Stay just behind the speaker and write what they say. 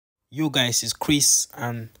Yo guys, it's Chris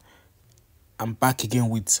and I'm back again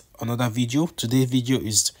with another video. Today's video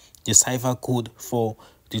is the cipher code for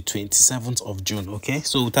the 27th of June. Okay,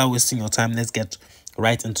 so without wasting your time, let's get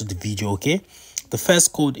right into the video. Okay, the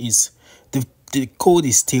first code is the code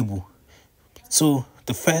is stable. So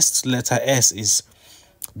the first letter S is ...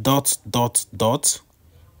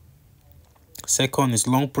 Second is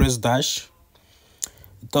long press dash.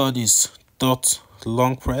 Third is dot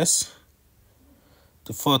long press.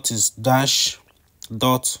 The fourth is dash ...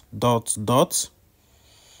 The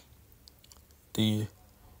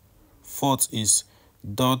fourth is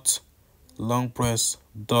dot long press ...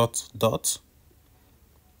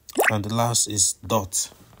 And the last is dot.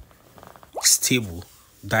 Stable.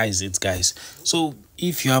 That is it, guys. So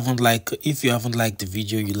if you haven't liked the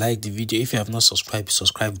video, you like the video. If you have not subscribed,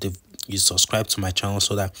 subscribe to my channel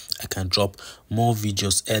so that I can drop more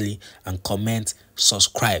videos early. And comment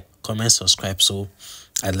subscribe. So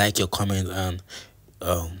I like your comment. And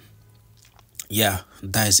yeah,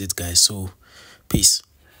 that is it, guys. So peace.